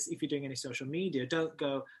 if you're doing any social media, don't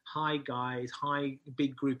go, hi guys, hi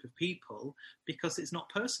big group of people, because it's not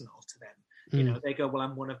personal to them. Mm. They go, well,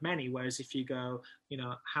 I'm one of many. Whereas if you go,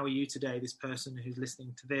 how are you today? This person who's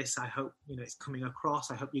listening to this, I hope, it's coming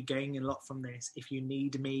across. I hope you're gaining a lot from this. If you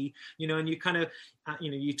need me, and you kind of,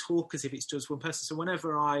 you talk as if it's just one person. So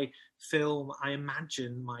whenever I film, I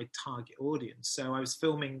imagine my target audience. So I was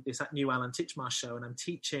filming this new Alan Titchmarsh show, and I'm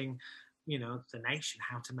teaching, the nation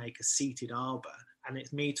how to make a seated arbor. And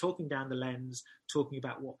it's me talking down the lens, talking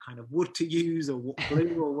about what kind of wood to use or what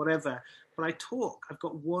glue or whatever. But I've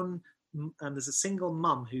got one, and there's a single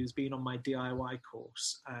mum who's been on my DIY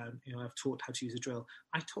course. I've taught how to use a drill.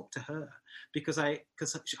 I talk to her because I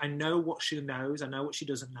know what she knows. I know what she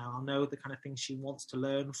doesn't know. I know the kind of things she wants to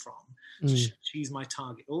learn from. So Mm. she's my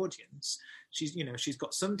target audience. She's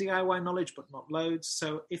got some DIY knowledge, but not loads.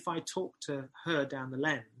 So if I talk to her down the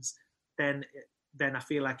lens, then I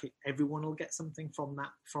feel like everyone will get something from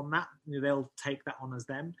that. They'll take that on as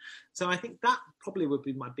them. So I think that probably would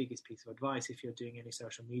be my biggest piece of advice if you're doing any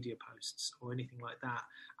social media posts or anything like that.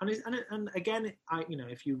 And again,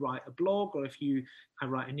 if you write a blog or if I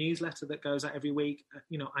write a newsletter that goes out every week,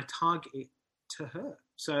 I target it to her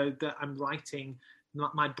so that I'm writing,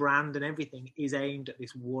 my brand and everything is aimed at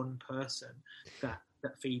this one person that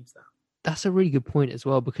feeds that. That's a really good point as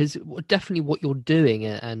well, because definitely what you're doing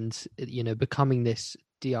and becoming this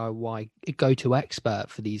DIY go-to expert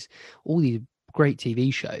for all these great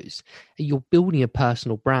TV shows, you're building a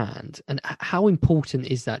personal brand. And how important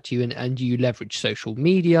is that to you? And do you leverage social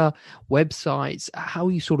media, websites? How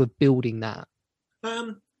are you sort of building that?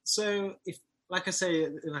 So if, like I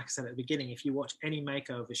said at the beginning, if you watch any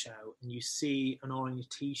makeover show and you see an orange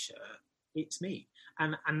T-shirt, it's me.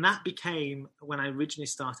 And that became, when I originally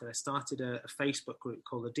started, I started a Facebook group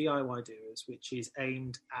called the DIY Doers, which is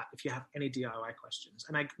aimed at if you have any DIY questions.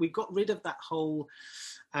 And we got rid of that whole,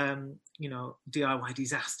 DIY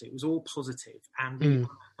disaster. It was all positive, and we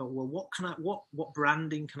thought, well, what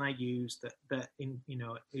branding can I use that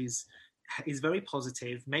is very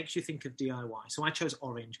positive, makes you think of DIY. So I chose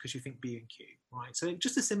orange because you think B&Q, right? So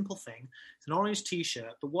just a simple thing. It's an orange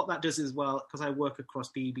T-shirt, but what that does as well, because I work across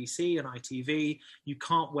BBC and ITV, you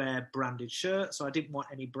can't wear branded shirts, so I didn't want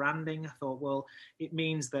any branding. I thought, well, it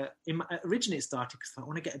means that originally it started because I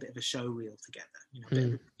want to get a bit of a show reel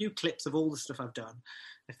together, a few clips of all the stuff I've done.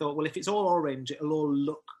 I thought, well, if it's all orange, it'll all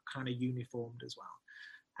look kind of uniformed as well.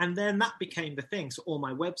 And then that became the thing. So all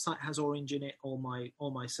my website has orange in it. All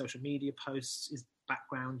my social media posts is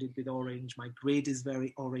backgrounded with orange. My grid is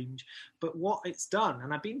very orange. But what it's done,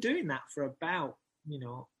 and I've been doing that for about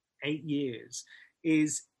 8 years,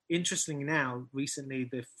 is interesting. Now, recently,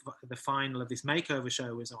 the final of this makeover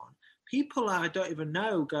show was on. People I don't even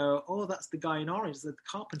know go, oh, that's the guy in orange, the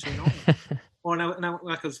carpenter in orange. Or now,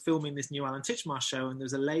 like I was filming this new Alan Titchmarsh show, and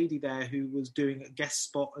there's a lady there who was doing a guest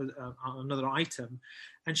spot on another item,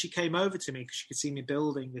 and she came over to me because she could see me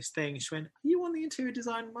building this thing. She went, "Are you on the interior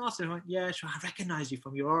design master?" I went, "Yeah." She went, "I recognise you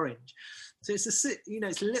from your orange." So it's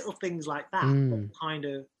it's little things like that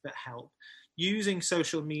that help. Using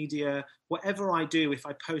social media, whatever I do, if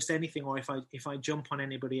I post anything or if I jump on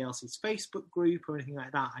anybody else's Facebook group or anything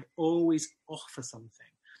like that, I always offer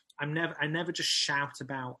something. I never just shout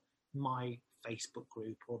about my Facebook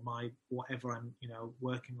group or my whatever I'm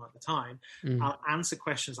working on at the time. I'll answer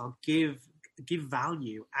questions, I'll give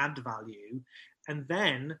value, add value, and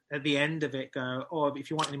then at the end of it go, oh,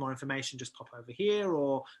 if you want any more information, just pop over here.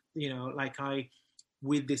 Or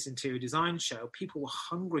with this interior design show, people were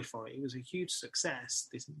hungry for it. It was a huge success,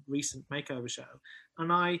 this recent makeover show.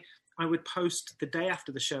 And I I would post the day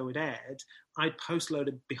after the show had aired. I'd post a load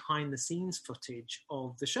of behind the scenes footage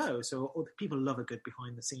of the show. So all the people love a good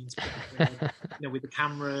behind the scenes footage, with the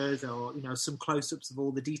cameras, or some close ups of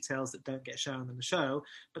all the details that don't get shown in the show.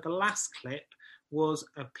 But the last clip was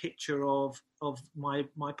a picture of my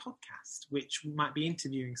podcast, which might be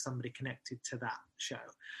interviewing somebody connected to that show.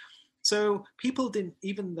 So people didn't,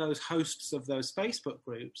 even those hosts of those Facebook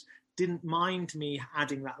groups, didn't mind me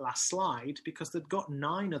adding that last slide, because they'd got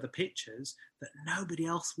 9 other pictures that nobody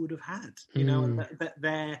else would have had, and that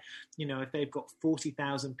they're, if they've got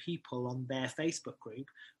 40,000 people on their Facebook group,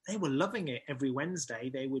 they were loving it. Every Wednesday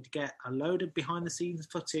they would get a load of behind the scenes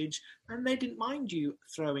footage, and they didn't mind you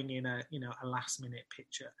throwing in a last minute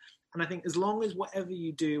picture. And I think as long as whatever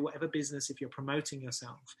you do, whatever business, if you're promoting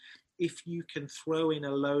yourself, if you can throw in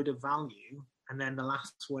a load of value, and then the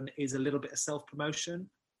last one is a little bit of self-promotion,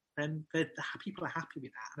 then people are happy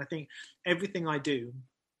with that. And I think everything I do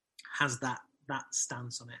has that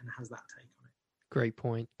stance on it and has that take on it. Great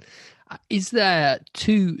point. Is there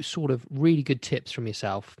 2 sort of really good tips from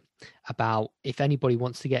yourself about if anybody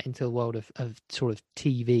wants to get into the world of sort of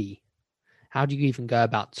TV? How do you even go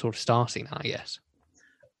about sort of starting that, I guess?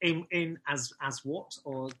 In as what,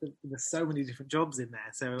 or there's so many different jobs in there.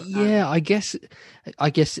 So yeah, I guess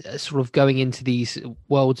sort of going into these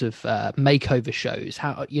worlds of makeover shows.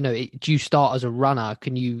 How do you start as a runner?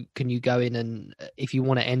 Can you go in, and if you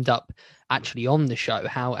want to end up actually on the show,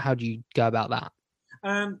 how do you go about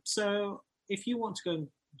that? So if you want to go in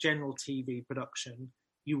general TV production,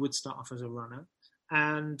 you would start off as a runner,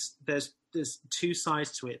 and there's 2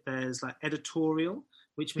 sides to it. There's like editorial,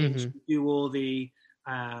 which means you do all the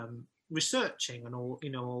researching and all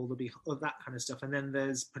that kind of stuff, and then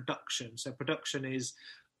there's production. So production is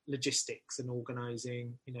logistics and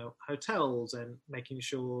organizing hotels and making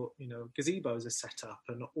sure gazebos are set up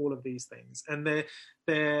and all of these things. And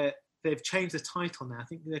they've changed the title now. I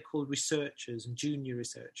think they're called researchers and junior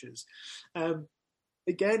researchers.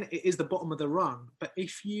 Again, it is the bottom of the rung, but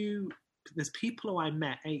there's people who I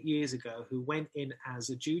met 8 years ago who went in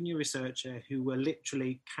as a junior researcher, who were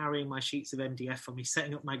literally carrying my sheets of MDF for me,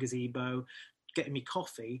 setting up my gazebo, getting me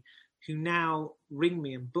coffee, who now ring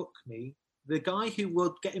me and book me. The guy who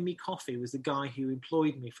was getting me coffee was the guy who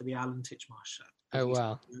employed me for the Alan Titchmarsh show. Oh,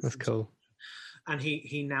 wow. That's cool. And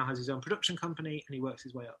he now has his own production company, and he works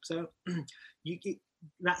his way up. So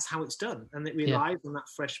that's how it's done. And it relies on that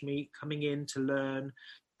fresh meat coming in to learn.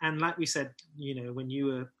 And like we said, when you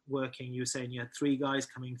were working, you were saying you had 3 guys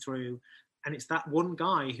coming through, and it's that one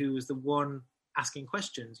guy who was the one asking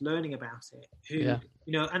questions, learning about it.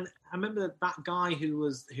 And I remember that guy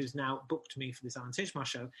who's now booked me for this Alan Titchmarsh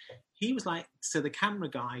show. He was like, so the camera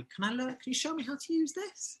guy, can you show me how to use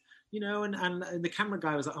this? And the camera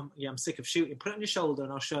guy was like, I'm sick of shooting. Put it on your shoulder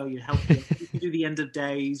and I'll show you. Help you. You can do the end of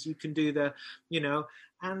days. You can do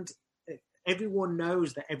and everyone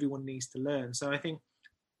knows that everyone needs to learn. So I think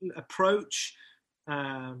approach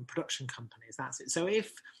production companies. That's it. So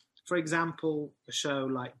if, for example, a show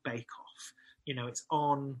like Bake Off, it's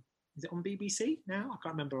on. Is it on BBC now? I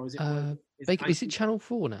can't remember. Or is it? Is it Channel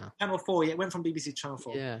 4 now? Channel 4. Yeah, it went from BBC to Channel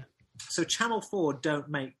 4. Yeah. So Channel 4 don't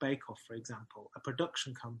make Bake Off, for example. A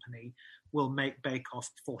production company will make Bake Off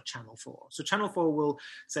for Channel 4. So Channel 4 will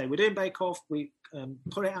say, we're doing Bake Off, we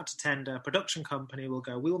put it out to tender. Production company will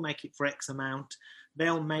go, we'll make it for X amount.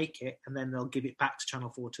 They'll make it, and then they'll give it back to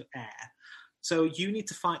Channel 4 to air. So you need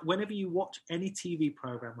to find, whenever you watch any TV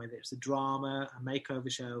program, whether it's a drama, a makeover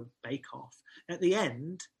show, Bake Off, at the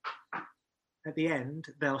end,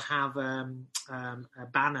 they'll have a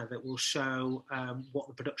banner that will show what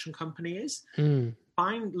the production company is.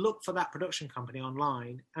 Look for that production company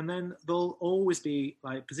online, and then there'll always be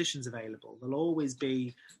like positions available. There'll always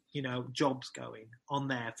be, jobs going on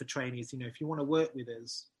there for trainees. If you want to work with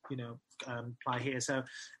us, apply here. So,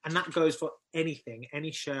 and that goes for anything,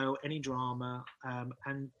 any show, any drama,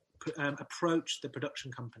 and approach the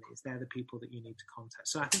production companies. They're the people that you need to contact.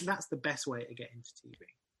 So I think that's the best way to get into TV.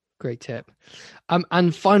 Great tip.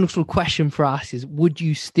 And final sort of question for us is, would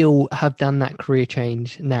you still have done that career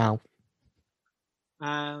change now?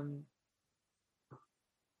 I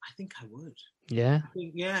think I would. Yeah?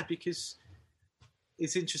 Because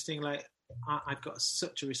it's interesting. Like, I've got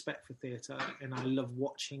such a respect for theatre, and I love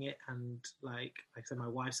watching it. And like I said, my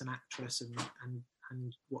wife's an actress,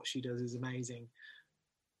 and what she does is amazing.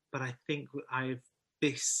 But I think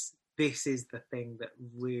this is the thing that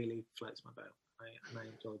really floats my boat. And I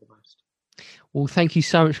enjoy the most. Well, thank you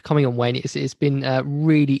so much for coming on, Wayne. It's been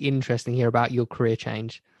really interesting to hear about your career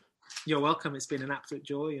change. You're welcome. It's been an absolute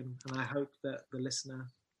joy, and I hope that the listener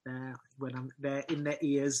there when I'm there in their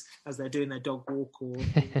ears as they're doing their dog walk or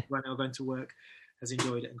when they're going to work, has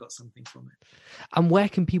enjoyed it and got something from it. And where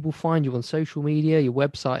can people find you on social media, your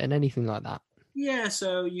website, and anything like that? Yeah,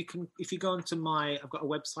 so you can, if you go onto I've got a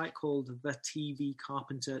website called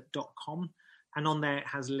thetvcarpenter.com, and on there it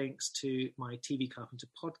has links to my TV Carpenter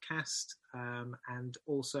podcast, and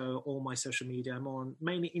also all my social media. I'm on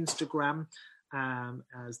mainly Instagram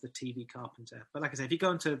as the TV Carpenter. But like I said, if you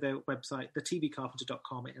go onto the website,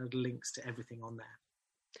 thetvcarpenter.com, it links to everything on there.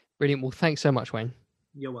 Brilliant. Well, thanks so much, Wayne.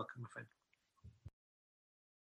 You're welcome, my friend.